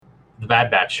The Bad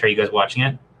Batch. Are you guys watching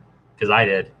it? Because I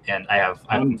did, and I have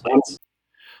complaints.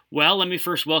 Well, let me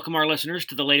first welcome our listeners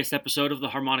to the latest episode of the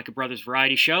Harmonica Brothers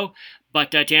Variety Show. But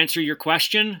to answer your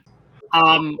question,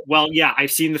 yeah,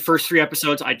 I've seen the first 3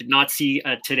 episodes. I did not see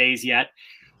today's yet.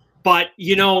 But,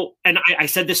 and I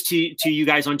said this to you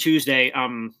guys on Tuesday,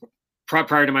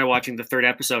 prior to my watching the 3rd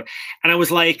episode. And I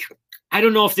was like, I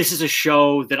don't know if this is a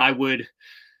show that I would,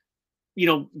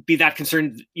 be that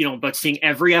concerned, about seeing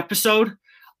every episode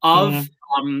of.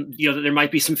 There might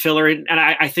be some filler, and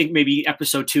I think maybe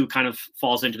episode 2 kind of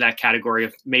falls into that category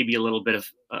of maybe a little bit of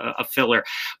a filler.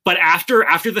 But after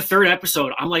the 3rd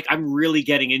episode, I'm like, I'm really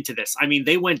getting into this. I mean,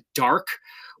 they went dark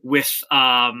with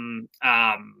Crosshair,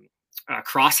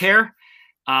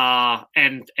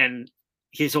 and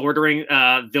he's ordering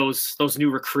those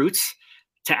new recruits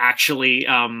to actually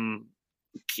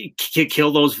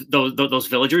kill those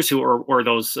villagers who or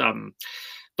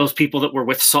those people that were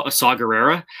with Saw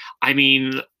Gerrera. I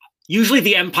mean, usually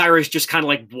the Empire is just kind of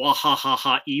like wah ha ha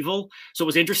ha evil. So it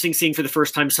was interesting seeing for the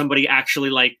first time somebody actually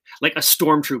like a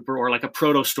stormtrooper or like a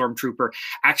proto stormtrooper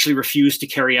actually refused to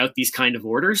carry out these kind of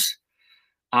orders.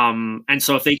 And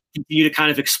so if they continue to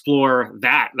kind of explore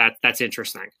that's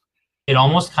interesting. It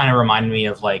almost kind of reminded me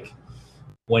of like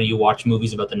when you watch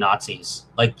movies about the Nazis.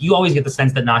 Like you always get the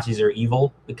sense that Nazis are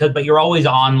evil but you're always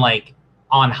on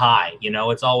high.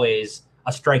 It's always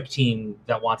a strike team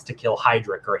that wants to kill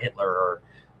Heydrich or Hitler or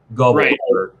Goebbels, right,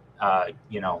 or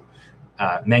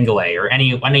Mengele or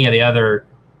any of the other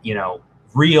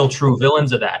real true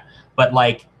villains of that. But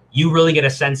like you really get a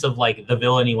sense of like the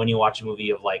villainy when you watch a movie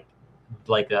of like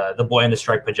the boy in the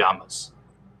striped pajamas,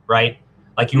 right?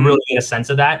 Like you really get a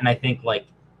sense of that, and I think like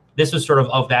this was sort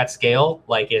of that scale.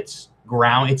 Like it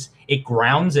grounds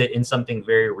it in something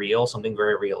very real, something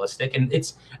very realistic, and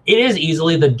it is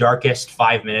easily the darkest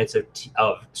 5 minutes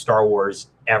of Star Wars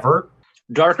ever.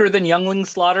 Darker than Youngling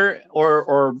Slaughter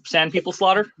or Sand People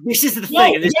Slaughter? This is the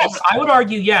thing. Yes, I would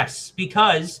argue yes,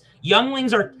 because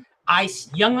younglings are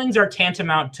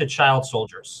tantamount to child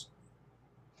soldiers,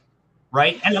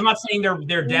 right? And I'm not saying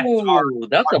their deaths are.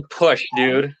 That's a push,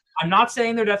 dude. I'm not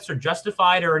saying their deaths are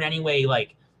justified or in any way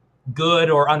like good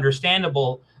or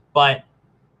understandable, but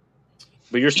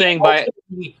you're saying by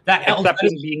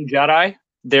accepting being Jedi,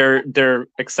 they're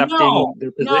accepting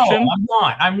their position. No,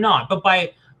 I'm not.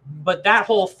 But that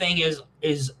whole thing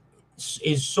is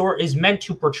meant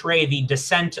to portray the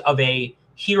descent of a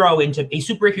hero into a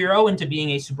superhero into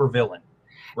being a supervillain,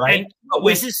 right? And but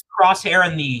with Crosshair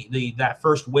and that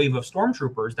first wave of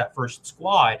stormtroopers, that first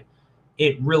squad,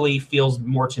 it really feels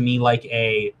more to me like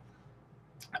a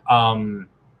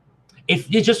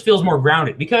it just feels more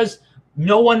grounded because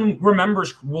no one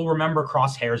will remember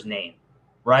Crosshair's name,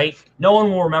 right? No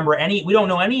one will remember we don't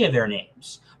know any of their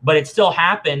names, but it still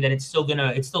happened, and it still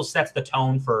sets the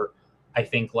tone for, I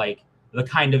think, like the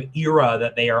kind of era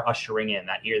that they are ushering in.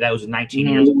 That year, that was 19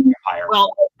 years of the Empire.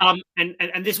 Well,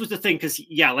 and this was the thing, because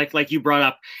like you brought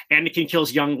up, Anakin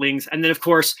kills younglings, and then of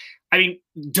course, I mean,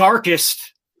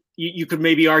 darkest you could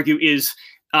maybe argue is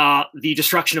the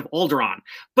destruction of Alderaan.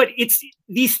 But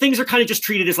these things are kind of just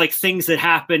treated as like things that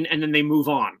happen and then they move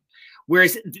on.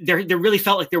 Whereas there really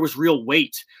felt like there was real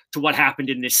weight to what happened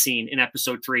in this scene in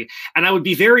episode 3. And I would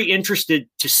be very interested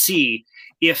to see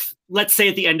if, let's say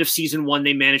at the end of season 1,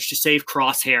 they managed to save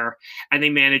Crosshair and they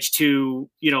managed to,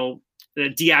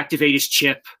 deactivate his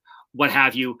chip, what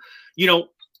have you,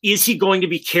 is he going to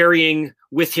be carrying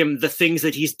with him the things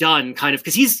that he's done, kind of,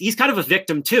 because he's kind of a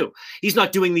victim too. He's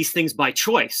not doing these things by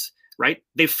choice, right?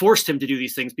 They've forced him to do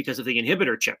these things because of the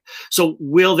inhibitor chip. So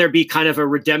will there be kind of a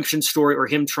redemption story or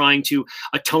him trying to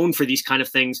atone for these kind of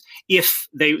things if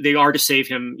they are to save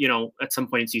him, at some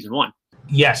point in season 1?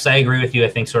 Yes, I agree with you. I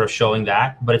think sort of showing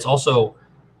that, but it's also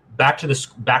back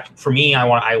for me. I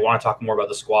want to talk more about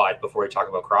the squad before we talk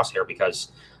about Crosshair,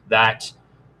 because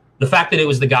the fact that it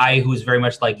was the guy who was very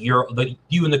much like you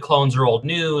and the clones are old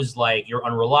news, like you're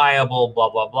unreliable, blah,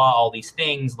 blah, blah, all these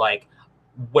things. Like,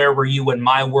 where were you when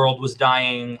my world was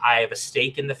dying? I have a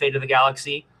stake in the fate of the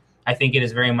galaxy. I think it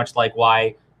is very much like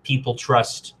why people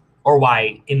trust, or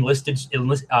why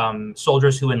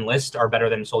soldiers who enlist are better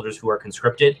than soldiers who are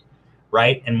conscripted,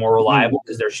 right? And more reliable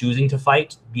because they're choosing to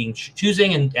fight,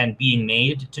 choosing and being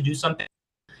made to do something.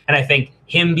 And I think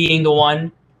him being the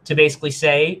one to basically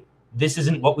say, this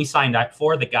isn't what we signed up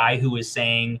for, the guy who is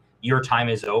saying your time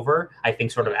is over, I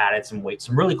think sort of added some weight,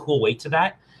 some really cool weight to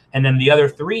that. And then the other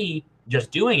 3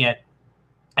 just doing it,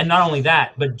 and not only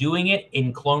that, but doing it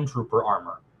in clone trooper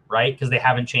armor, right? Because they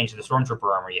haven't changed the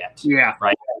stormtrooper armor yet. Yeah.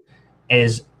 Right.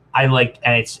 It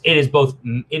is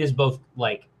both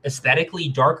like aesthetically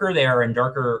darker, they are in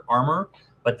darker armor,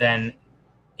 but then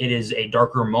it is a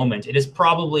darker moment. It is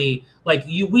probably like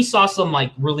we saw some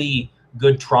like really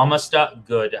good trauma stuff.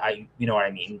 You know what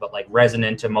I mean, but like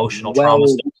resonant emotional trauma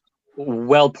stuff.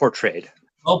 Well portrayed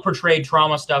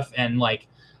Trauma stuff, and like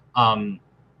of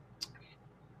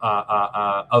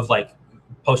like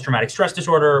post-traumatic stress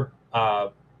disorder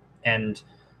and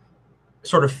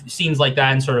sort of scenes like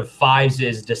that, and sort of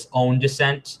Fives' own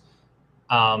descent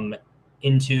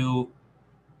into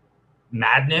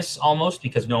madness almost,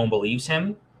 because no one believes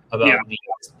him about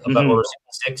Order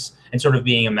 66, and sort of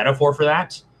being a metaphor for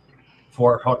that,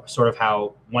 for sort of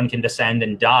how one can descend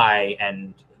and die,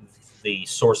 and the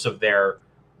source of their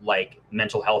like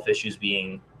mental health issues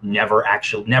being never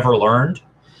learned.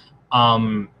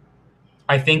 I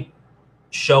think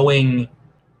showing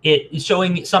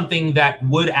something that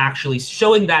would actually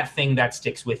showing that thing that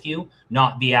sticks with you,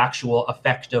 not the actual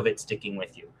effect of it sticking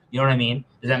with you. You know what I mean?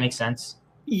 Does that make sense?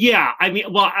 Yeah, I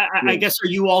mean, well, I guess, are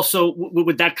you also,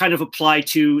 would that kind of apply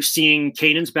to seeing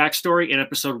Kanan's backstory in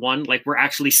episode 1? Like, we're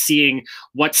actually seeing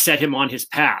what set him on his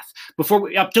path.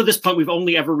 Up to this point, we've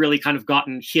only ever really kind of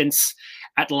gotten hints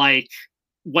at like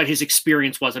what his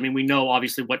experience was. I mean, we know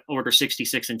obviously what Order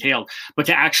 66 entailed, but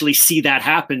to actually see that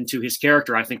happen to his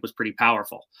character, I think was pretty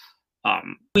powerful.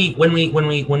 When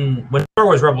Star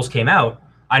Wars Rebels came out,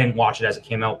 I didn't watch it as it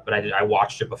came out, but I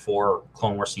watched it before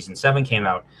Clone Wars Season 7 came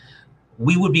out.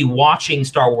 We would be watching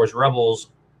Star Wars Rebels,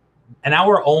 and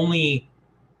our only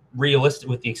realistic,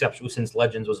 with the exception since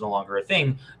Legends was no longer a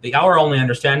thing, our only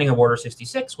understanding of Order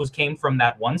 66 came from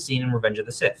that one scene in Revenge of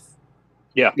the Sith.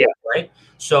 Yeah. Right?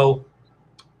 So,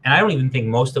 and I don't even think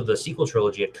most of the sequel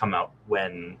trilogy had come out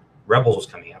when Rebels was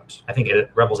coming out. I think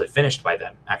Rebels had finished by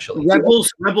then, actually.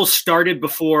 Rebels started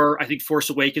before, I think,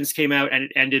 Force Awakens came out, and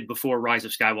it ended before Rise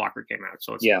of Skywalker came out.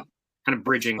 So it's kind of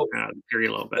bridging the period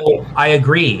a little bit. I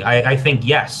agree. I think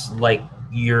yes. Like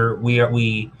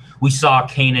we saw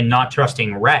Kanan not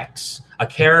trusting Rex, a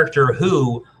character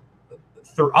who,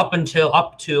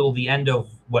 up till the end of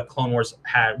what Clone Wars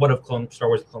had, Star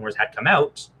Wars Clone Wars had come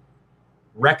out,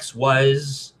 Rex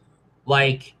was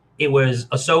like, it was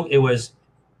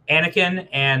Anakin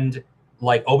and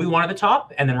like Obi-Wan at the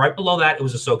top, and then right below that it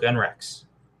was Ahsoka and Rex.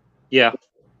 Yeah.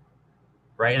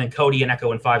 Right, and then Cody and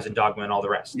Echo and Fives and Dogma and all the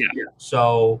rest. Yeah.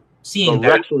 So seeing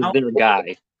that, Rex was their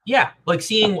guy. Yeah, like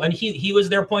seeing when he was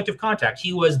their point of contact.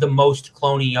 He was the most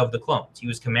cloney of the clones. He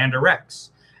was Commander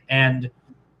Rex, and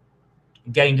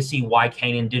getting to see why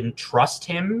Kanan didn't trust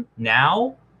him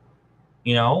now.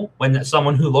 You know, when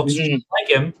someone who looks just like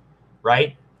him,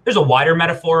 right? There's a wider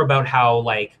metaphor about how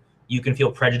like you can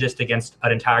feel prejudiced against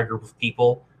an entire group of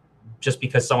people just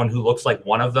because someone who looks like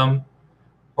one of them,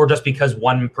 or just because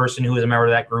one person who is a member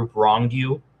of that group wronged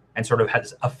you and sort of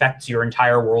affects your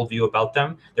entire worldview about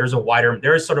them. There is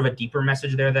sort of a deeper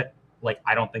message there that like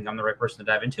I don't think I'm the right person to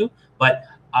dive into. But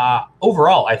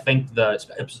overall, I think the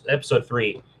episode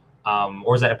 3,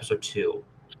 or was that episode 2?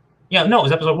 Yeah, no, it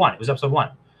was episode 1. It was episode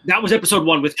 1. That was episode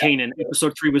 1 with Kanan.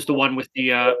 Episode 3 was the one with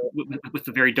the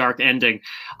very dark ending.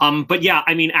 But yeah,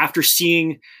 I mean, after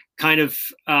seeing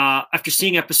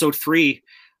episode 3,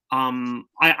 I'm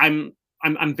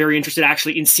very interested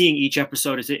actually in seeing each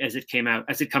episode as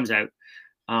it comes out,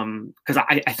 because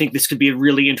I think this could be a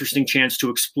really interesting chance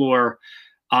to explore,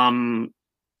 what's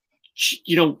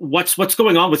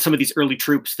going on with some of these early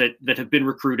troops that have been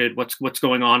recruited. What's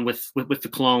going on with the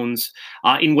clones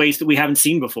in ways that we haven't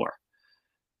seen before.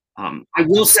 I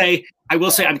will say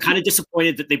I'm kind of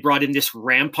disappointed that they brought in this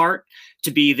Rampart to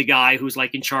be the guy who's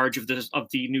like in charge of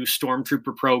the new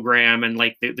Stormtrooper program and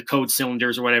like the code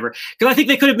cylinders or whatever. Because I think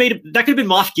that could have been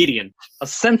Moff Gideon. I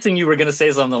was sensing you were going to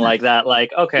say something like that.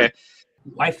 Like, okay.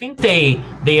 I think they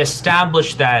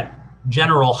established that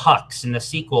General Hux in the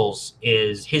sequels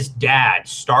is his dad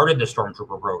started the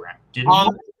Stormtrooper program. Didn't he?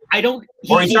 I don't.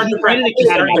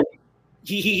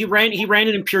 He ran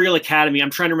an Imperial Academy. I'm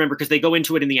trying to remember because they go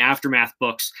into it in the Aftermath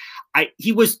books.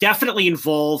 He was definitely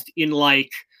involved in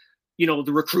like,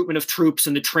 the recruitment of troops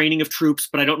and the training of troops,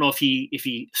 but I don't know if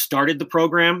he started the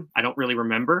program. I don't really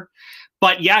remember.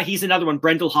 But yeah, he's another one.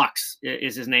 Brendel Hux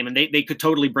is his name, and they could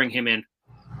totally bring him in.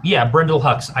 Yeah, Brendel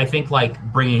Hux. I think like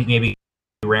bringing maybe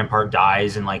Rampart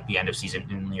dies in like the end of season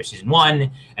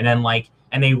 1, and then like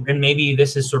and maybe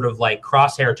this is sort of like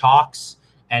Crosshair talks,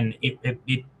 and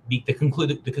the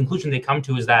conclusion they come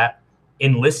to is that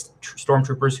enlist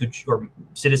stormtroopers or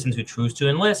citizens who choose to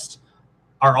enlist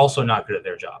are also not good at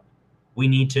their job. We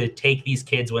need to take these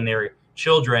kids when they're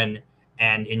children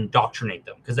and indoctrinate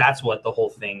them, because that's what the whole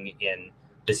thing in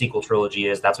the sequel trilogy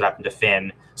is. That's what happened to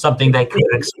Finn. Something they could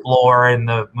explore in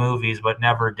the movies, but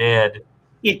never did.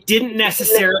 It didn't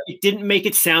necessarily. It didn't make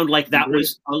it sound like that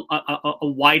was a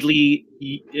widely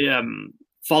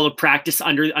followed practice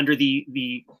under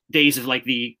the days of like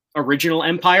the original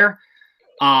Empire.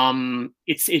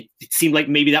 It seemed like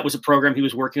maybe that was a program he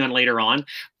was working on later on,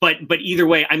 but either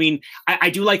way, I mean, I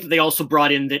do like that they also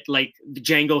brought in that like the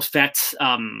Jango Fett's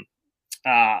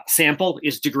sample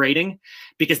is degrading,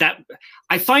 because that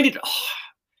I find it.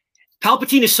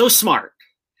 Palpatine is so smart,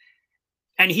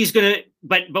 and he's gonna.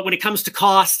 But when it comes to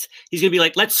cost, he's gonna be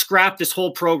like, let's scrap this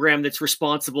whole program that's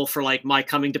responsible for like my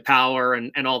coming to power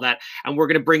and all that, and we're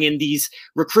gonna bring in these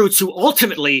recruits who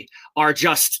ultimately are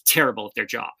just terrible at their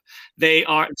job. They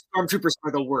are stormtroopers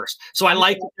are the worst. So I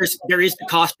like that there is the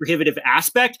cost prohibitive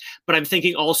aspect, but I'm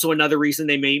thinking also another reason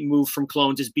they may move from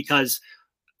clones is because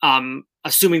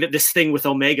assuming that this thing with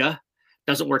Omega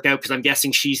doesn't work out, because I'm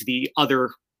guessing she's the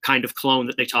other kind of clone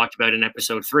that they talked about in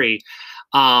episode 3,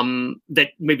 that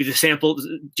maybe the sample,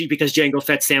 because Jango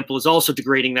Fett's sample is also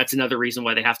degrading, that's another reason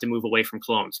why they have to move away from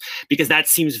clones, because that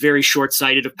seems very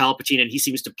short-sighted of Palpatine, and he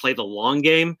seems to play the long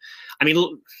game. I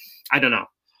mean, I don't know.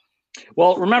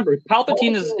 Well, remember,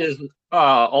 Palpatine is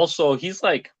also, he's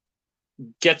like,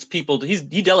 gets people,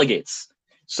 he delegates.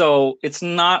 So it's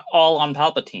not all on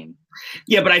Palpatine.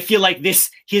 Yeah, but I feel like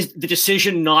the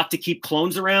decision not to keep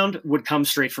clones around would come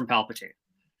straight from Palpatine.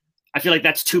 I feel like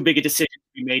that's too big a decision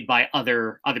to be made by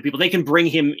other people. They can bring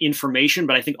him information,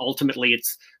 but I think ultimately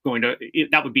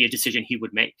that would be a decision he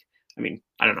would make. I mean,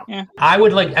 I don't know. Yeah. I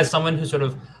would like, as someone who sort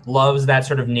of loves that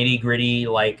sort of nitty gritty,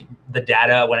 like the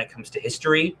data when it comes to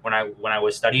history, when I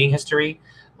was studying history,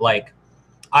 like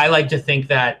I like to think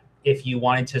that if you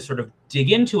wanted to sort of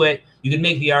dig into it, you could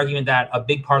make the argument that a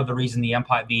big part of the reason the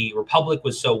Republic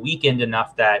was so weakened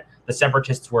enough that the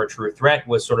Separatists were a true threat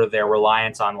was sort of their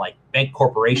reliance on like bank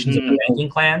corporations and the banking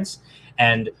clans.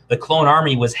 And the clone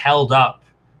army was held up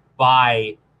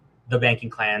by the banking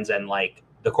clans and like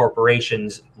the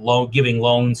corporations giving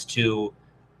loans to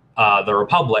the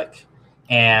Republic.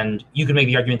 And you could make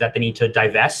the argument that they need to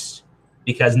divest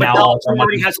because now all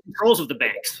already has controls of the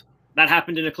banks. That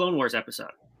happened in a Clone Wars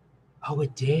episode. Oh,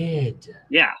 it did.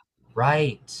 Yeah.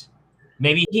 Right.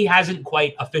 Maybe he hasn't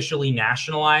quite officially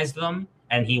nationalized them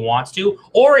and he wants to.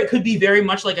 Or it could be very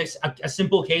much like a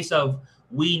simple case of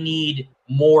we need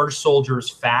more soldiers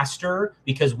faster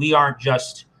because we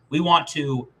want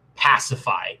to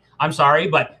pacify. I'm sorry,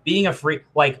 but being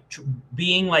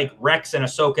being like Rex and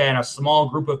Ahsoka and a small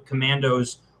group of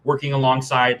commandos working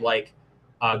alongside like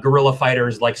guerrilla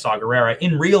fighters like Saw Gerrera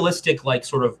in realistic, like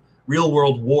sort of real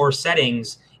world war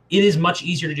settings, it is much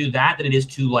easier to do that than it is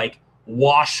to like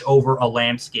wash over a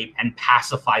landscape and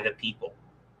pacify the people,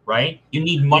 right? You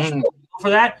need much more people for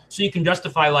that. So you can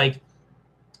justify like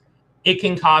it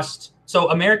can cost. So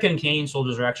American and Canadian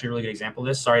soldiers are actually a really good example of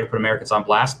this. Sorry to put Americans on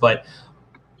blast, but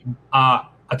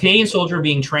a Canadian soldier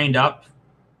being trained up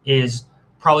is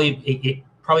probably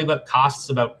about costs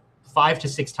about 5 to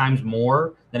 6 times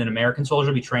more than an American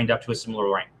soldier be trained up to a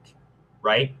similar rank,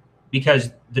 right?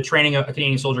 Because the training a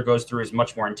Canadian soldier goes through is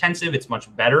much more intensive. It's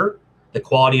much better. The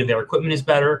quality of their equipment is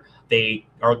better.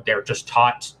 They're just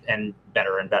taught and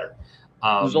better and better.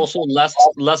 There's also less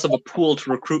of a pool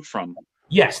to recruit from.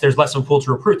 Yes, there's less of a pool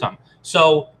to recruit them.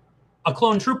 So a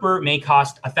clone trooper may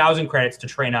cost 1,000 credits to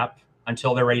train up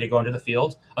until they're ready to go into the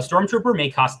field. A stormtrooper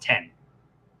may cost 10.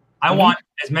 I want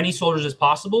as many soldiers as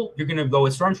possible. You're going to go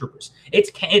with stormtroopers.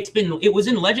 It was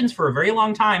in Legends for a very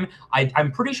long time.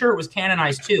 I'm pretty sure it was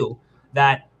canonized too,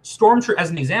 that as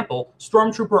an example,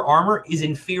 stormtrooper armor is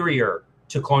inferior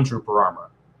to clone trooper armor.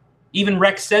 Even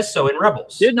Rex says so in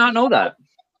Rebels. Did not know that.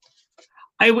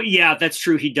 Yeah, that's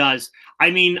true. He does. I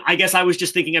mean, I guess I was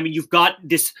just thinking, I mean, you've got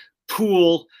this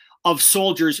pool of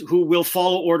soldiers who will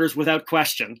follow orders without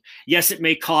question. Yes, it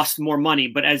may cost more money,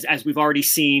 but as we've already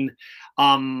seen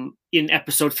in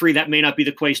episode 3, that may not be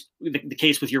the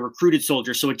case with your recruited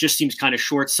soldiers. So it just seems kind of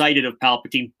short-sighted of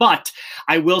Palpatine. But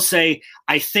I will say,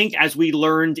 I think as we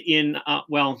learned in,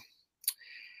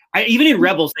 even in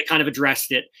Rebels, they kind of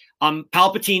addressed it.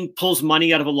 Palpatine pulls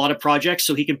money out of a lot of projects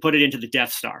so he can put it into the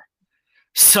Death Star.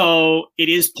 So it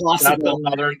is possible.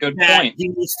 That's another good point. He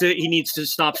needs to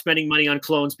stop spending money on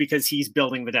clones because he's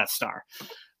building the Death Star.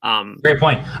 Great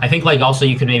point. I think like also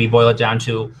you could maybe boil it down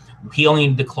to he only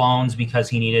needed the clones because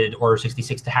he needed Order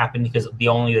 66 to happen because the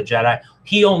Jedi.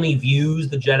 He only views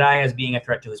the Jedi as being a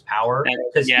threat to his power. I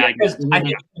think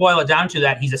you boil it down to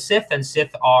that he's a Sith and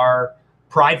Sith are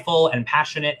prideful and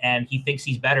passionate and he thinks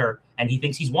he's better and he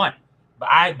thinks he's won. But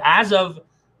as of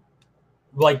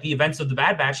like the events of the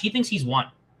Bad Batch, he thinks he's won.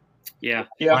 Yeah.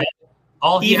 Right?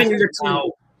 Even in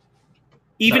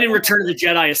Return of the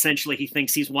Jedi, essentially, he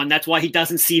thinks he's won. That's why he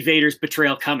doesn't see Vader's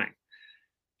betrayal coming.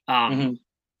 Okay.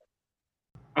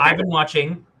 I've been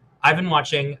watching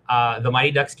the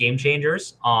Mighty Ducks Game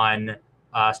Changers on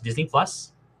Disney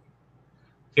Plus.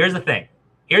 Here's the thing.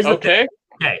 Here's the thing.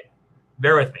 Okay,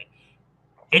 bear with me.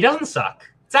 It doesn't suck.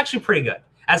 It's actually pretty good.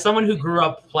 As someone who grew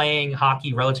up playing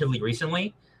hockey relatively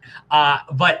recently,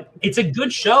 but it's a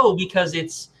good show because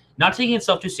it's not taking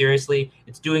itself too seriously.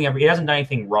 It's doing it hasn't done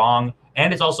anything wrong,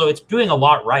 and it's doing a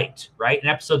lot right. Right in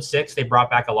episode 6, they brought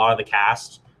back a lot of the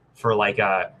cast for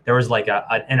there was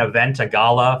an event, a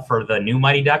gala for the new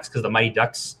Mighty Ducks because the Mighty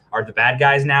Ducks are the bad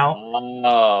guys now.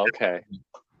 Oh, okay.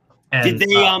 And,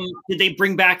 did they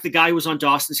bring back the guy who was on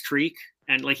Dawson's Creek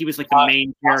and he was the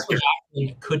main character?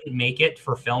 Couldn't make it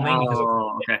for filming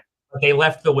because they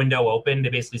left the window open. They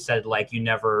basically said you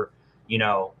never, they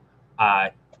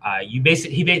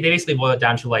basically boiled it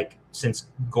down to since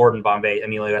Gordon Bombay,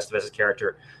 Emilio Estevez's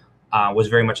character, was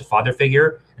very much a father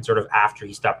figure, and sort of after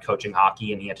he stopped coaching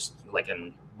hockey and he had to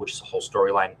which is a whole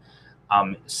storyline,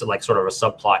 sort of a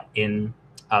subplot in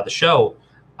the show.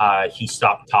 He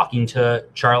stopped talking to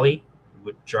Charlie,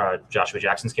 Joshua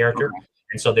Jackson's character.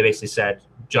 And so they basically said,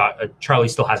 Charlie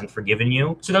still hasn't forgiven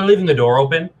you. So they're leaving the door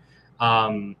open.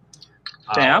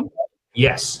 Sam?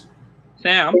 Yes.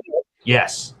 Sam?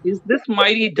 Yes. Is this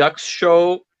Mighty Ducks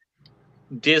show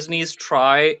Disney's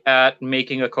try at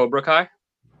making a Cobra Kai?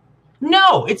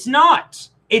 No, it's not.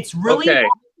 It's really okay.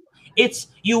 It's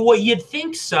you'd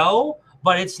think so,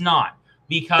 but it's not.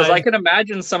 Because I can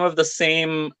imagine some of the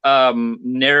same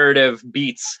narrative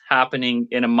beats happening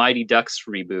in a Mighty Ducks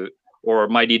reboot or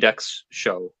Mighty Ducks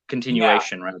show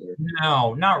continuation, rather.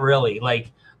 No, not really.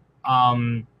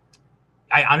 I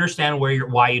understand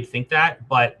why you'd think that,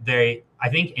 but I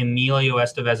think Emilio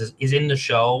Estevez is in the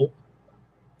show.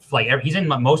 He's in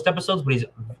most episodes, but he's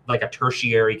a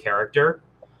tertiary character.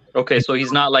 Okay, so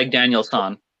he's not like Daniel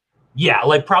San. Yeah,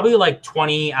 probably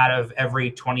 20 out of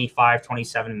every 25,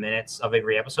 27 minutes of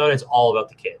every episode is all about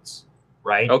the kids,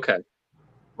 right? Okay.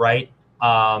 Right?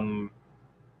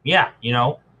 Yeah,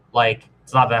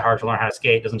 it's not that hard to learn how to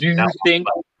skate. Do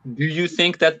you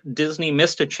think that Disney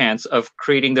missed a chance of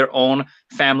creating their own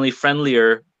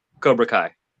family-friendlier Cobra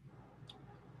Kai?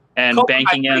 And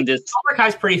banking on this. Cobra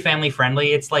Kai's pretty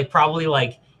family-friendly. It's probably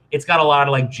it's got a lot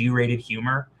of G-rated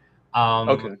humor.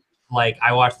 Okay.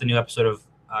 I watched the new episode of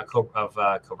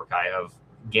Cobra Kai of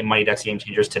Mighty Ducks Game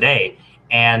Changers today,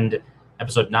 and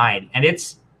episode 9, and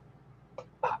it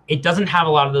doesn't have a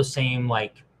lot of those same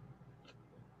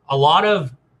a lot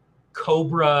of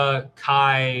Cobra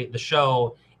Kai the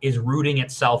show is rooting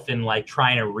itself in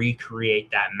trying to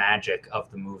recreate that magic of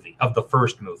the movie, of the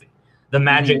first movie, the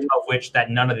magic of which that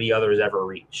none of the others ever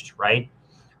reached, right?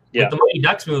 Yeah. With the Mighty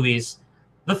Ducks movies,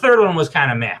 the third one was kind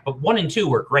of meh, but 1 and 2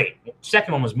 were great. The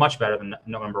second one was much better than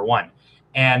number 1.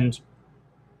 And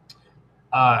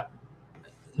the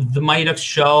Mighty Ducks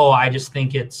show, I just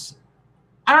think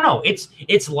I don't know.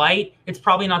 It's light. It's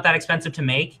probably not that expensive to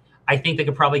make. I think they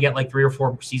could probably get 3 or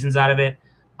 4 seasons out of it.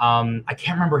 I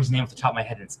can't remember his name off the top of my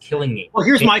head, and it's killing me. Well,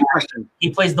 here's my question. He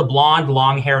plays the blonde,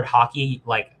 long-haired hockey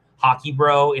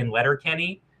bro in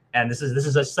Letterkenny, and this is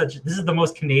the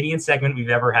most Canadian segment we've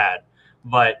ever had.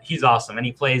 But he's awesome, and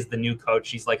he plays the new coach.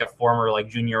 He's a former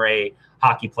junior A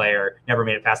hockey player, never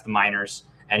made it past the minors,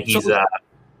 and he's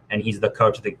the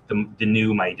coach of the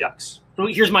new Mighty Ducks. So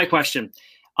here's my question,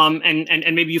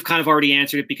 and maybe you've kind of already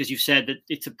answered it because you've said that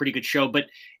it's a pretty good show, but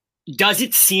does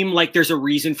it seem like there's a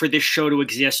reason for this show to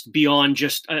exist beyond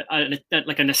just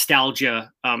a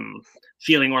nostalgia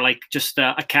feeling, or just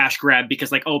a cash grab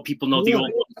because people know the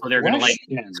old one, so they're going to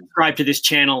subscribe to this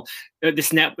channel,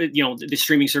 this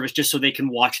streaming service, just so they can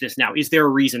watch this now? Is there a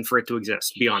reason for it to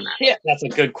exist beyond that? Yeah, that's a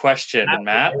good question,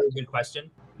 Matt. Very good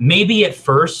question. Maybe at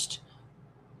first,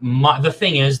 the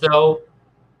thing is though,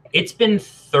 it's been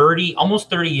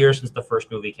almost 30 years since the first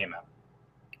movie came out,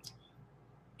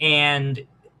 and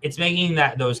it's making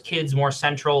those kids more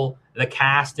central. The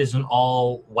cast isn't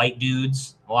all white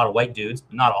dudes, a lot of white dudes,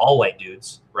 but not all white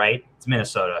dudes, right? It's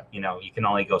Minnesota, you can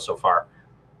only go so far.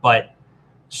 But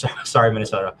sorry,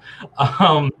 Minnesota.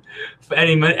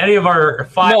 Any of our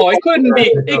 5. No, it couldn't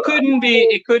be. It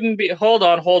couldn't be. Hold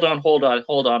on.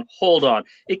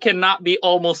 It cannot be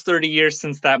almost 30 years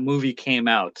since that movie came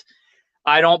out.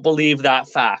 I don't believe that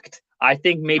fact. I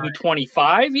think maybe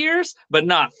 25 years, but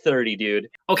not 30, dude.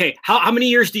 Okay, how many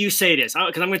years do you say it is?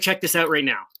 Because I'm going to check this out right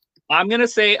now. I'm going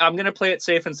to play it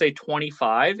safe and say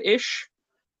 25-ish.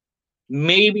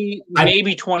 Maybe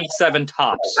 27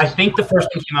 tops. I think the first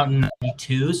one came out in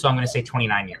 92, so I'm going to say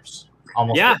 29 years.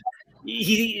 Almost. Yeah.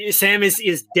 Sam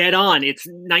is dead on. It's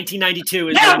 1992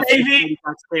 is when baby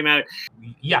came out.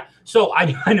 Yeah. So I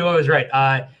knew I was right.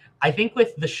 I think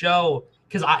with the show,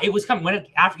 because it was coming long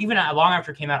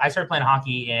after it came out. I started playing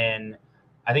hockey in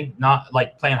I think not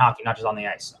like playing hockey, not just on the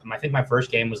ice. I think my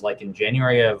first game was like in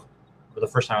January of, or the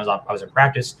first time I was in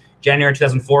practice, January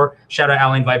 2004. Shout out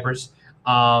Allen Vipers.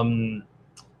 And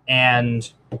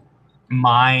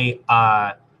my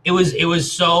it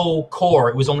was so core.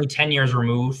 It was only 10 years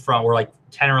removed from, or like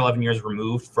 10 or 11 years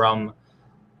removed from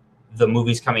the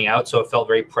movies coming out, so it felt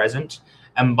very present.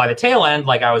 And by the tail end,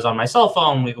 like I was on my cell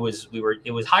phone. It was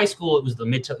high school. It was the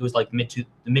mid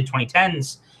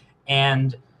 2010s,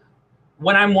 and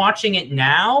when I'm watching it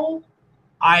now,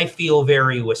 I feel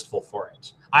very wistful for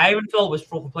it. I haven't felt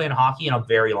wistful for playing hockey in a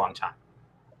very long time,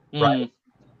 right?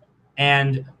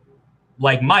 And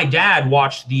like my dad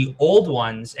watched the old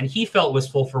ones, and he felt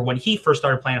wistful for when he first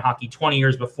started playing hockey 20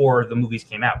 years before the movies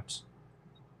came out.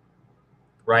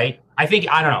 Right? I think,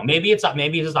 I don't know. Maybe it's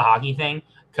just a hockey thing.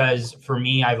 Because for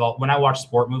me, when I watch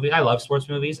sport movies, I love sports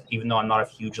movies, even though I'm not a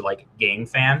huge like game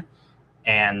fan.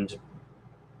 And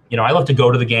I love to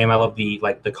go to the game. I love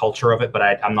the culture of it, but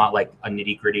I'm not like a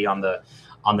nitty gritty on the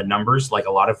numbers like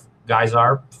a lot of guys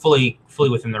are. Fully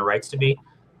within their rights to be.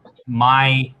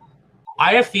 I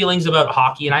have feelings about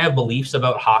hockey, and I have beliefs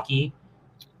about hockey,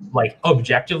 like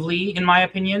objectively, in my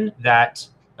opinion, that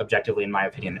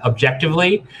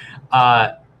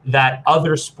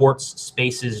other sports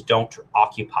spaces don't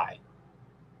occupy.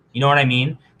 You know what I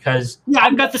mean? Because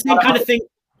I've got the same kind of thing.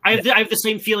 I have the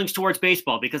same feelings towards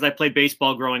baseball because I played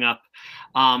baseball growing up,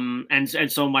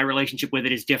 and so my relationship with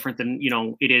it is different than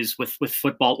it is with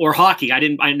football or hockey.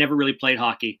 I never really played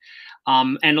hockey,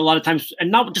 and a lot of times, and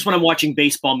not just when I'm watching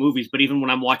baseball movies, but even when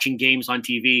I'm watching games on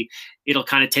TV, it'll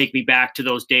kind of take me back to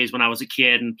those days when I was a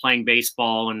kid and playing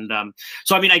baseball. And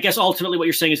so, I mean, I guess ultimately what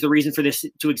you're saying is the reason for this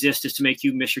to exist is to make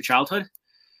you miss your childhood.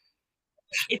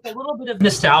 It's a little bit of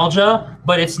nostalgia,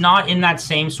 but it's not in that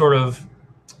same sort of.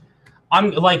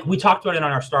 I'm like, we talked about it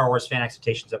on our Star Wars fan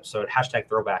expectations episode,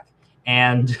 #throwback.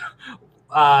 And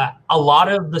a lot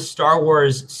of the Star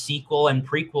Wars sequel and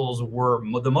prequels were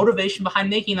the motivation behind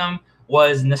making them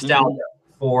was nostalgia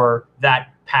for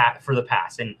the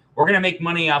past. And we're going to make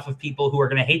money off of people who are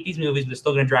going to hate these movies, but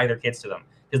still going to drag their kids to them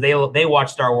because they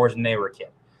watched Star Wars when they were a kid.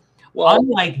 Well,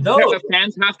 unlike those,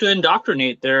 fans have to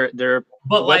indoctrinate their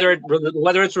whether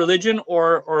it's religion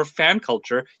or fan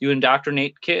culture, you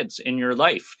indoctrinate kids in your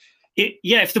life.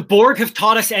 If the Borg have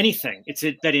taught us anything, it's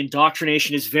that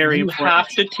indoctrination is very important. You have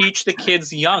to teach the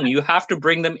kids young. You have to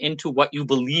bring them into what you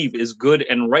believe is good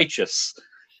and righteous.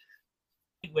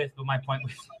 But my point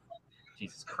was,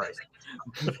 Jesus Christ.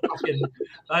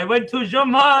 I went to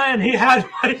Jama and he had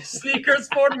my sneakers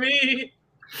for me.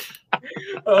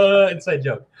 Inside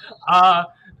joke.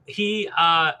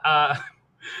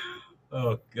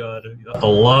 Oh God,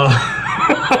 Allah.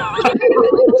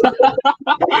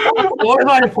 What was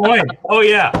my point? Oh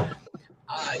yeah,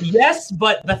 yes,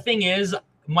 but the thing is,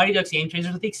 Mighty Ducks Game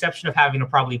Changers, with the exception of having to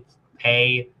probably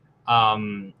pay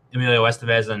Emilio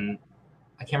Estevez and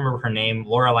I can't remember her name,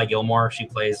 Lorelai Gilmore. She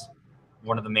plays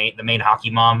one of the main hockey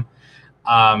mom.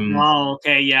 Oh,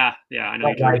 okay, yeah, I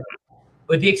know. Like,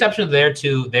 with the exception of their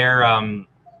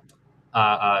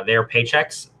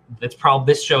paychecks.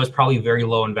 This show is probably very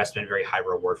low investment, very high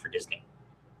reward for Disney,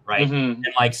 right? And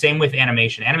like same with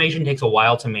animation. Animation takes a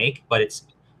while to make, but it's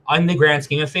on the grand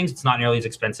scheme of things, it's not nearly as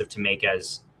expensive to make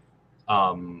as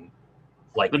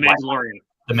like The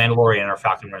Mandalorian or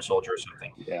Falcon and Winter Soldier or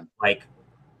something. Yeah, like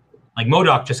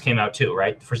MODOK just came out too,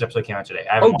 right? The first episode came out today.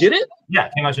 Did it? Yeah,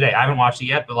 it came out today. I haven't watched it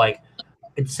yet, but like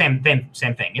it's same thing.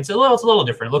 It's a little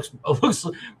different. It looks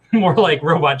more like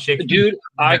Robot Chicken. Dude,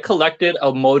 I collected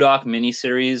a MODOK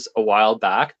miniseries a while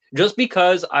back just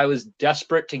because I was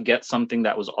desperate to get something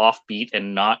that was offbeat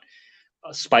and not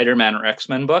a Spider-Man or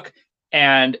X-Men book.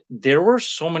 And there were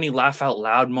so many laugh out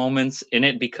loud moments in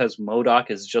it because MODOK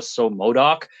is just so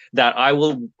MODOK that I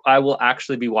will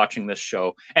actually be watching this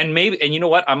show. And you know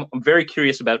what? I'm very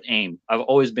curious about AIM. I've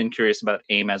always been curious about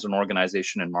AIM as an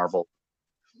organization in Marvel.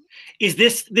 Is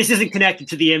this isn't connected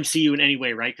to the MCU in any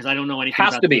way, right? Because I don't know anything.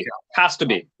 Has to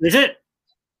be. Is it?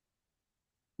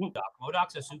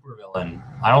 MODOK's a supervillain.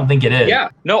 I don't think it is. Yeah.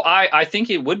 No, I think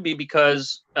it would be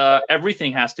because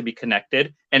everything has to be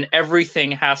connected and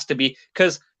everything has to be,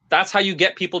 because that's how you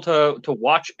get people to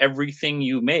watch everything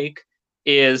you make,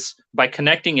 is by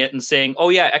connecting it and saying, oh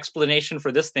yeah, explanation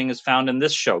for this thing is found in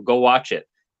this show. Go watch it.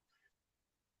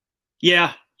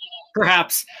 Yeah.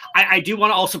 Perhaps. I do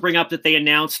want to also bring up that they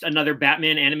announced another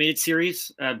Batman animated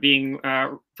series being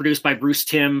produced by Bruce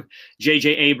Timm,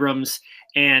 J.J. Abrams,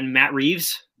 and Matt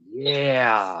Reeves.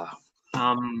 Yeah.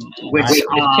 Which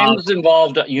if Timm's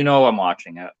involved, I'm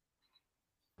watching it.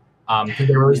 Because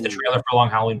they released the trailer for Long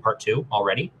Halloween Part 2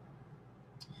 already.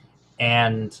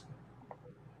 And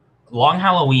Long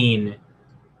Halloween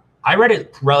I read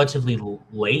it relatively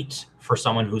late for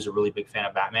someone who's a really big fan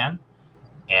of Batman.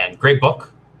 And great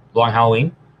book, Long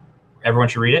Halloween. Everyone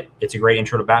should read it. It's a great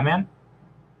intro to Batman.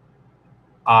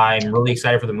 I'm really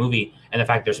excited for the movie and the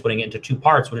fact they're splitting it into 2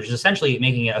 parts, which is essentially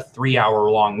making it a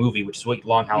 3-hour-long movie, which is what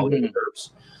Long Halloween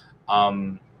deserves.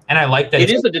 And I like that it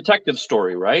is a detective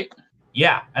story, right?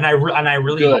 Yeah, and I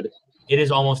really Good. It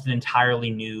is almost an entirely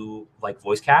new like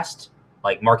voice cast.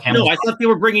 Like Mark Hamill. No, I thought they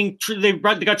were bringing. They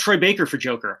got Troy Baker for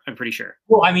Joker. I'm pretty sure.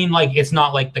 Well, I mean, like it's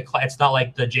not like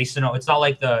the Jason. It's not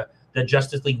like the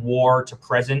Justice League War to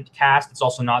present cast. It's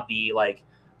also not the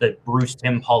Bruce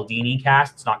Tim Paul Dini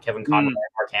cast. It's not Kevin Conroy,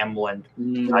 Mark Hamill, and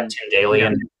Tim Daly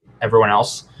and everyone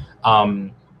else. I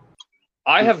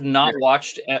have not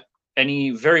watched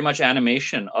any very much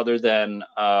animation other than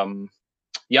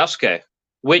Yasuke,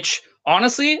 which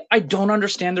honestly I don't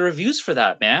understand the reviews for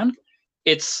that, man.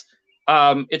 It's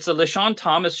a LeSean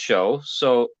Thomas show.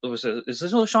 So is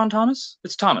this LeSean Thomas?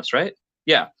 It's Thomas, right?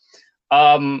 Yeah.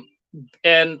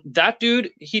 And that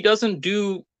dude, he doesn't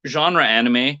do genre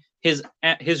anime. His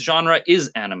genre is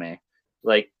anime.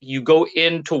 Like you go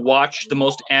in to watch the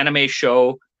most anime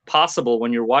show possible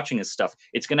when you're watching his stuff.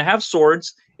 It's gonna have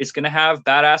swords. It's gonna have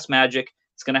badass magic.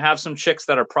 It's gonna have some chicks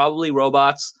that are probably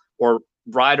robots or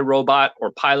ride a robot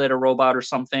or pilot a robot or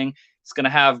something. It's gonna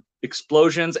have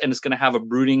explosions and it's gonna have a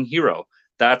brooding hero.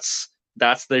 That's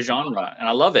the genre, and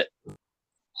I love it.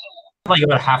 Like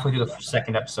about halfway through the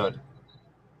second episode.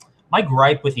 My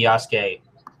gripe with Yasuke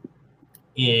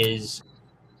is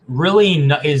really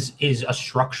is a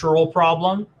structural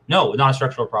problem. No, not a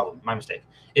structural problem. My mistake.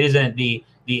 It isn't the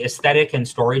aesthetic and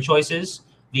story choices.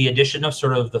 The addition of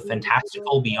sort of the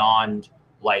fantastical beyond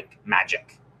like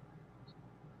magic,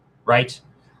 right?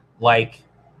 Like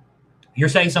you're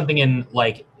saying something in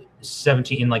like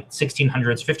 1600s,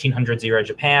 1500s era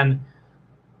Japan.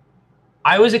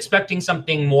 I was expecting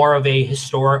something more of a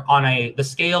the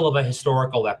scale of a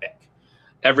historical epic.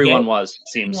 Everyone was,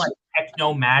 seems like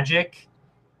techno magic.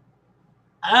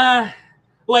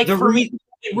 Like for me,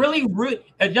 it really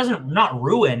it doesn't not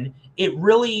ruin. It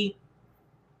really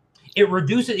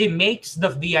reduces. It makes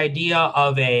the idea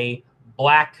of a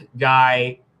black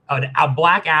guy, a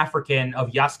black African of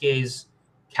Yasuke's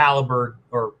caliber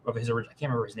or of his original. I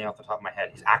can't remember his name off the top of my head.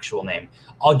 His actual name.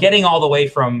 Getting all the way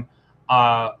from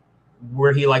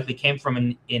where he likely came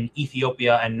from in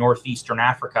Ethiopia and northeastern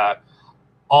Africa,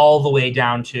 all the way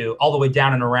down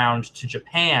and around to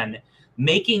Japan,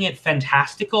 making it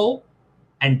fantastical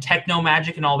and techno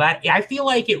magic and all that. I feel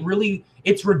like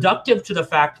it's reductive to the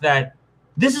fact that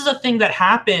this is a thing that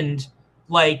happened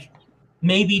like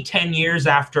maybe 10 years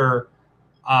after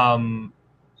the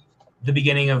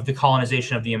beginning of the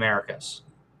colonization of the Americas,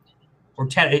 or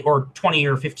 10 or 20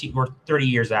 or 15 or 30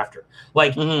 years after.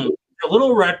 Like a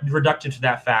little reductive to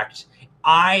that fact.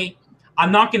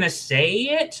 I'm not going to say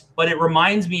it, but it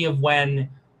reminds me of when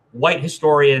white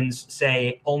historians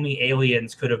say only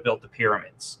aliens could have built the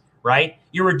pyramids, right?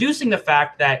 You're reducing the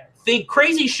fact that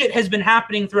crazy shit has been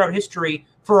happening throughout history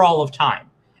for all of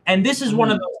time. And this is one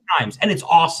of those times, and it's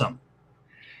awesome,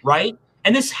 right?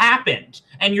 And this happened,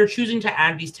 and you're choosing to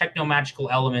add these techno-magical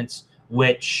elements,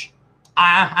 which,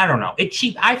 I don't know.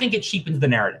 I think it cheapens the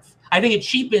narrative. I think it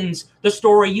cheapens the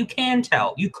story you can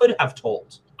tell, you could have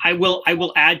told. I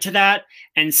will add to that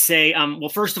and say, well,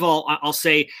 first of all, I'll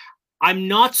say I'm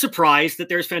not surprised that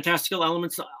there's fantastical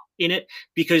elements in it,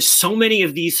 because so many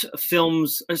of these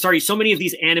so many of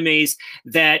these animes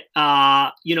that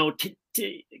kind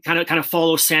of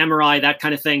follow samurai, that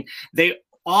kind of thing, they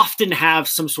often have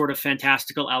some sort of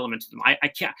fantastical element to them. I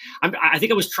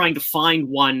think I was trying to find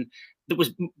one that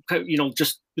was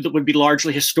just that would be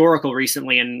largely historical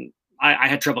recently, and I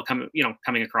had trouble coming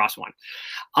across one.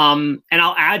 And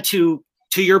I'll add to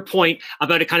your point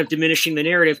about it kind of diminishing the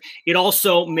narrative. It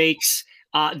also makes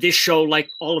this show, like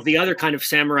all of the other kind of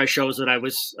samurai shows that I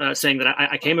was saying that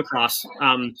I came across,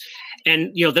 and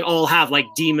that all have like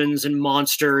demons and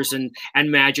monsters and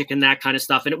magic and that kind of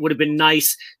stuff. And it would have been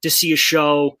nice to see a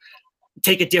show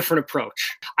take a different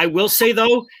approach. I will say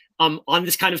though, on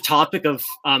this kind of topic of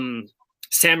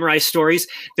samurai stories,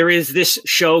 there is this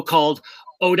show called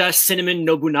Oda Cinnamon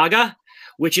Nobunaga,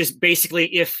 which is basically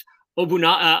if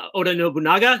Oda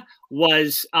Nobunaga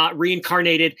was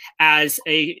reincarnated as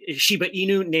a Shiba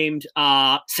Inu named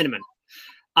Cinnamon.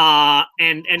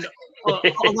 And a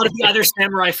lot of the other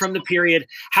samurai from the period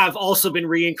have also been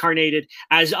reincarnated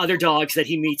as other dogs that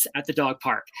he meets at the dog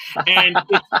park. And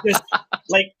it's just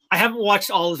like, I haven't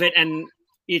watched all of it, and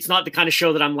it's not the kind of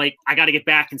show that I'm like, I got to get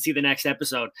back and see the next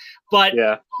episode. But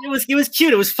yeah, it was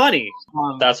cute. It was funny.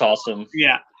 That's awesome.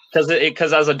 Yeah.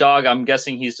 Because as a dog, I'm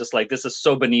guessing he's just like, this is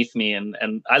so beneath me, and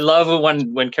I love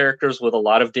when characters with a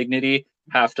lot of dignity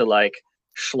have to like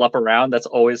schlup around. That's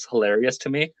always hilarious to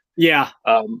me. Yeah.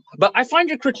 But I find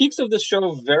your critiques of this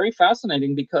show very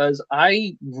fascinating because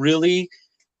I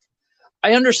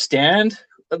understand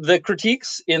the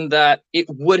critiques in that it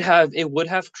would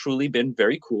have truly been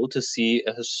very cool to see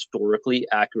a historically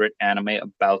accurate anime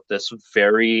about this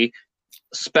very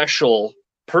special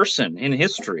person in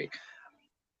history.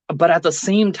 But at the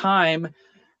same time,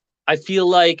 I feel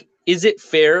like, is it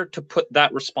fair to put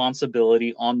that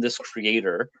responsibility on this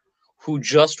creator who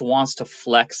just wants to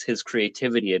flex his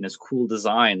creativity and his cool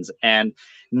designs and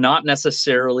not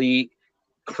necessarily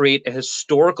create a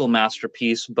historical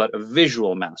masterpiece, but a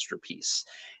visual masterpiece?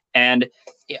 And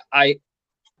that's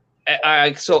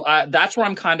where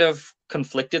I'm kind of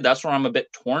conflicted. That's where I'm a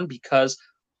bit torn, because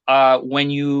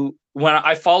when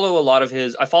I follow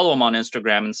I follow him on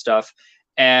Instagram and stuff.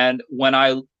 And when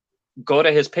I go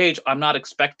to his page, I'm not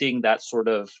expecting that sort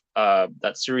of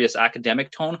that serious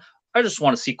academic tone. I just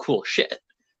want to see cool shit.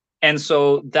 And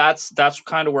so that's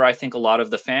kind of where I think a lot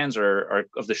of the fans are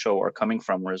of the show are coming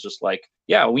from, where it's just like,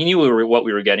 yeah, we knew what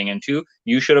we were getting into.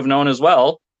 You should have known as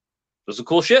well. It was a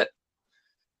cool shit.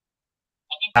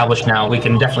 Established now, we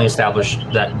can definitely establish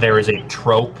that there is a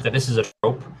trope, that this is a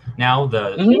trope now.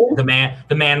 The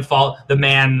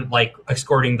man like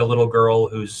escorting the little girl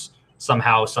who's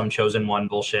somehow some chosen one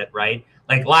bullshit, right?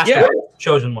 Like last year,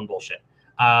 chosen one bullshit.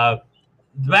 The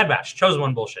Bad Batch, chosen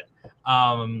one bullshit.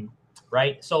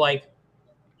 Right? So like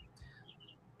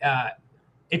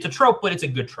it's a trope, but it's a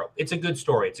good trope. It's a good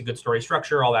story. It's a good story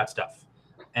structure, all that stuff.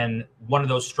 And one of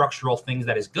those structural things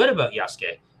that is good about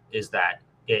Yasuke is that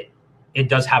it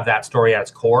does have that story at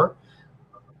its core.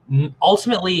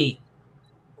 Ultimately,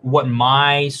 what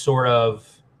my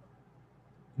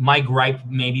gripe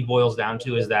maybe boils down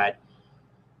to is that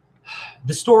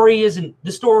the story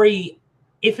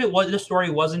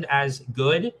wasn't as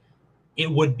good, it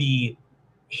would be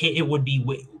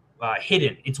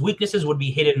hidden. Its weaknesses would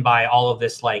be hidden by all of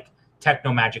this like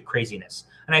techno magic craziness.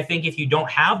 And I think if you don't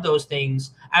have those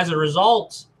things, as a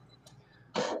result,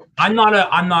 I'm not a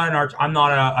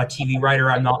TV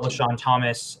writer. I'm not LaShawn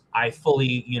Thomas. I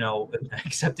fully,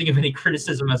 accepting of any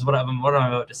criticism as what I'm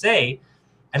about to say.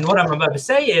 And what I'm about to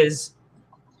say is,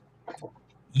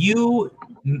 you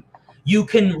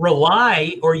can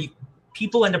rely,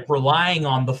 people end up relying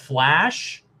on the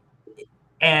Flash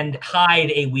and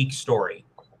hide a weak story.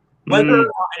 Whether or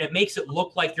not, and it makes it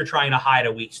look like you're trying to hide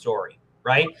a weak story,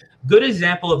 right? Good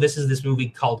example of this is this movie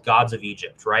called Gods of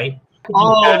Egypt, right?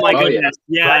 Oh my goodness!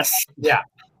 Yes, right? Yeah,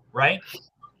 right.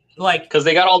 Like, because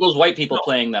they got all those white people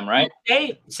playing them, right?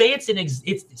 Make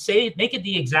it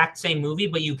the exact same movie,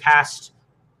 but you cast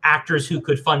actors who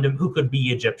could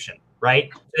be Egyptian, right?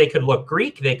 They could look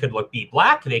Greek, they could be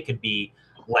black, they could be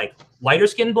like lighter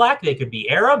skinned black, they could be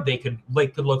Arab, they could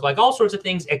look like all sorts of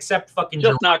things except fucking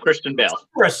just not Christian Bale.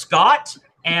 Or a Scot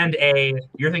and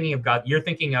you're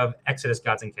thinking of Exodus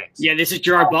Gods and Kings. Yeah, this is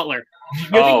Gerard Butler.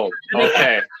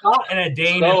 Okay. And a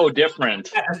Dane. So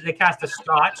different. They cast a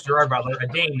Scot, Gerard Butler, a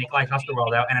Dane, Nikolai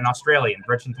Coster-Waldau, and an Australian,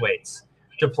 Bridget Thwaites,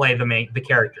 to play the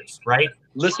characters, right?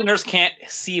 Listeners can't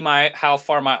see how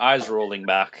far my eyes are rolling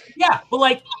back. Yeah, but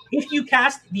like if you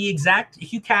cast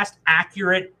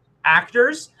accurate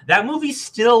actors, that movie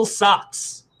still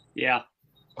sucks. Yeah.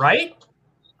 Right?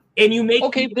 And you make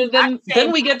then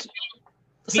we get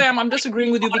Sam, I'm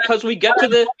disagreeing with you because we get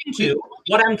to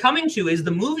what I'm coming to is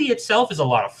the movie itself is a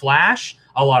lot of flash,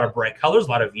 a lot of bright colors, a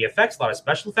lot of VFX, a lot of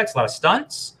special effects, a lot of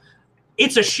stunts.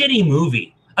 It's a shitty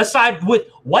movie. Aside with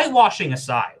whitewashing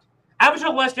aside, Avatar: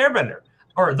 The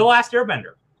Last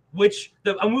Airbender, which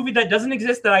a movie that doesn't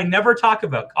exist that I never talk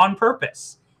about on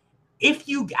purpose. Even if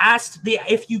you cast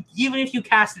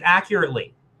it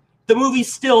accurately, the movie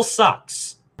still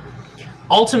sucks.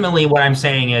 Ultimately, what I'm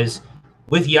saying is,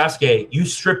 with Yasuke, you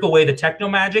strip away the techno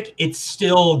magic, it's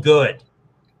still good.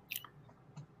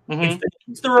 Mm-hmm.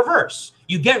 It's the reverse.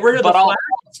 You get rid of the flash,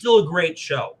 it's still a great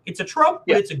show. It's a trope,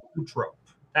 but it's a good trope.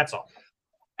 That's all.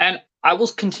 And I will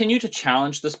continue to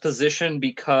challenge this position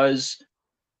because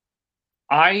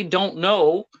I don't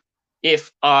know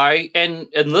if and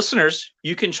listeners,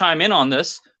 you can chime in on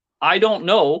this. I don't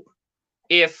know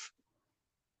if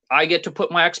I get to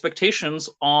put my expectations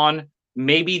on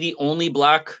maybe the only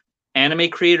black anime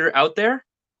creator out there,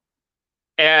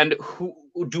 and who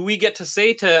do we get to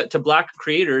say to black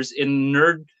creators in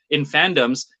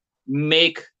fandoms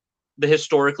make the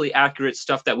historically accurate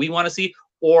stuff that we want to see,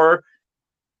 or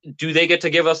do they get to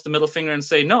give us the middle finger and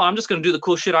say, no, I'm just going to do the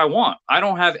cool shit I want? I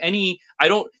don't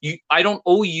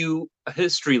owe you a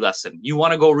history lesson. You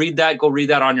want to go read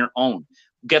that on your own.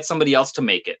 get somebody else to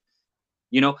make it.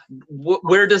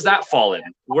 Where does that fall in?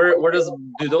 Where do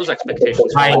those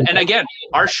expectations fall in? And again,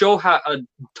 our show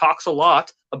talks a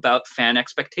lot about fan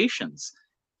expectations,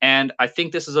 and I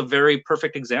think this is a very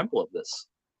perfect example of this.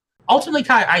 Ultimately,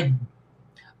 Kai,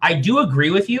 I do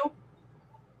agree with you.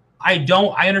 I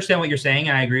understand what you're saying,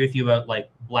 and I agree with you about like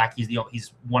Black.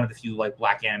 He's one of the few like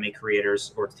Black anime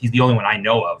creators, or he's the only one I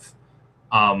know of.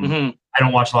 I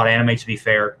don't watch a lot of anime, to be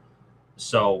fair,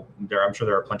 so I'm sure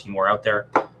there are plenty more out there.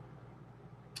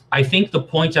 I think the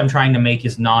point I'm trying to make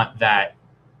is not that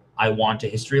I want a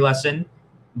history lesson,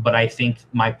 but I think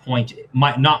my point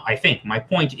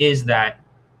is that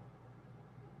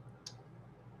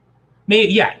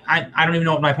I don't even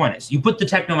know what my point is. You put the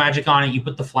techno magic on it, you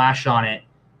put the flash on it,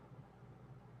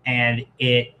 and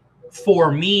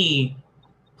for me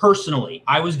personally,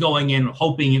 I was going in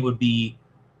hoping it would be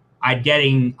I'd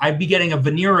be getting a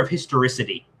veneer of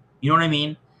historicity. You know what I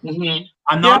mean? Mm-hmm.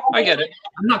 I get it.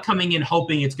 I'm not coming in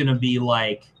hoping it's going to be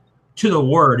like to the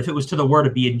word. If it was to the word,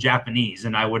 it'd be in Japanese,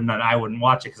 and I wouldn't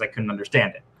watch it because I couldn't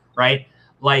understand it. Right?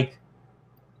 Like,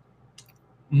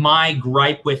 my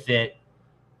gripe with it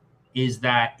is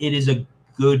that it is a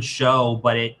good show,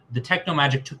 but the techno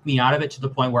magic took me out of it to the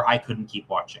point where I couldn't keep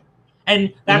watching.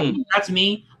 And that's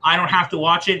me. I don't have to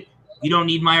watch it. You don't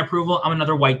need my approval. I'm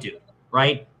another white dude,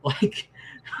 right? Like,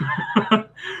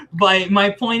 but my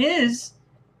point is,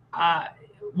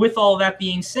 with all that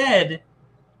being said,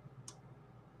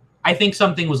 I feel like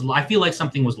something was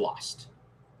lost,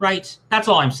 right? That's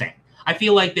all I'm saying. I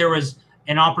feel like there was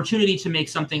an opportunity to make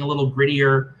something a little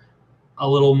grittier,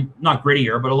 not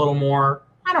grittier, but a little more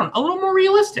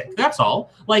realistic. That's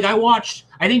all. Like,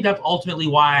 I think that's ultimately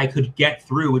why I could get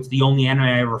through. It's the only anime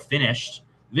I ever finished,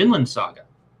 Vinland Saga.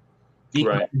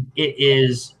 Because right. It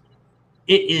is,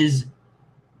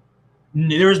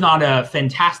 there's not a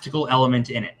fantastical element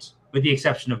in it, with the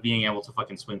exception of being able to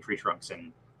fucking swing tree trunks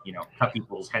and, cut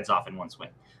people's heads off in one swing.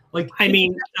 Like, I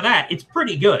mean, after that, it's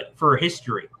pretty good for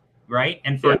history, right?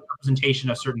 And for representation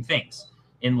of certain things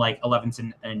in like 11th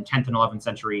and 10th and 11th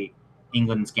century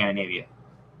England and Scandinavia.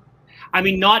 I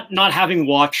mean, not having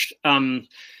watched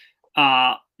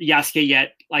Yasuke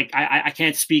yet, like I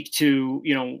can't speak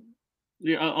to,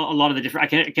 a lot of the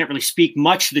different, I can't really speak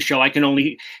much to the show. I can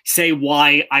only say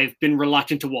why I've been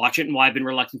reluctant to watch it, and why I've been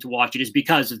reluctant to watch it is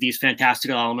because of these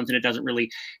fantastical elements, and it doesn't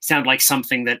really sound like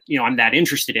something that, I'm that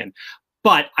interested in.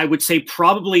 But I would say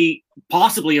possibly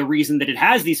a reason that it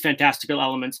has these fantastical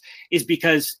elements is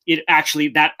because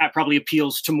that probably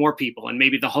appeals to more people. And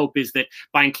maybe the hope is that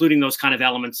by including those kind of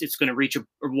elements, it's going to reach a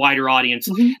wider audience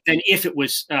than if it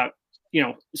was, to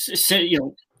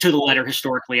the letter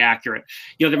historically accurate.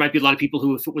 There might be a lot of people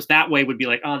who, if it was that way, would be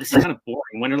like, oh, this is kind of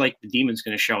boring. When are like the demons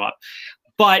going to show up?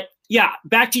 But yeah,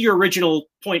 back to your original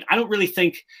point, I don't really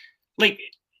think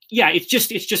it's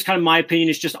just kind of my opinion.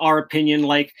 It's just our opinion.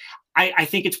 Like, I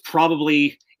think it's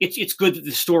probably it's good that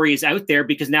the story is out there,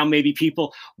 because now maybe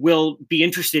people will be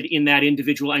interested in that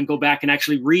individual and go back and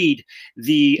actually read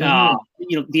the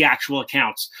the actual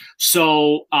accounts.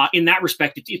 So in that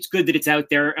respect, it's good that it's out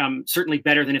there. Certainly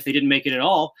better than if they didn't make it at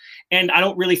all. And I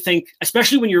don't really think,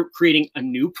 especially when you're creating a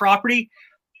new property,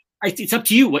 it's up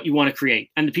to you what you want to create,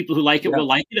 and the people who like it will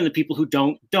like it, and the people who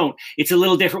don't. It's a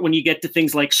little different when you get to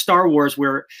things like Star Wars,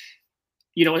 where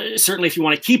certainly if you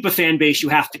want to keep a fan base, you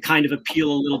have to kind of appeal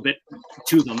a little bit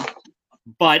to them.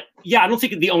 But yeah, I don't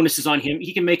think the onus is on him.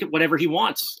 He can make it whatever he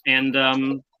wants. And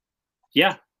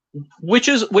which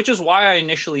is why I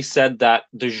initially said that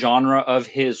the genre of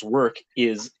his work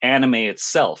is anime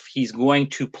itself. He's going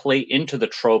to play into the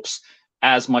tropes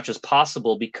as much as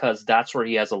possible, because that's where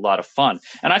he has a lot of fun.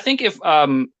 And I think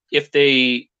if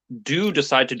they do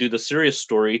decide to do the serious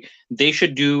story, they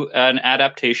should do an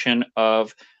adaptation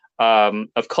of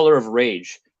Color of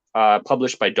Rage,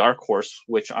 published by Dark Horse,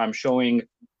 which I'm showing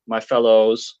my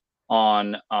fellows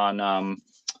on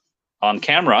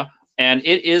camera, and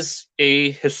it is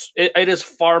it is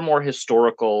far more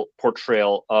historical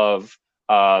portrayal of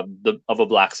a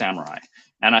black samurai,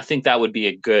 and I think that would be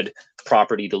a good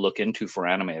property to look into for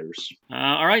animators.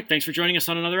 All right, thanks for joining us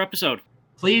on another episode.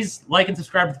 Please like and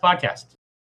subscribe to the podcast.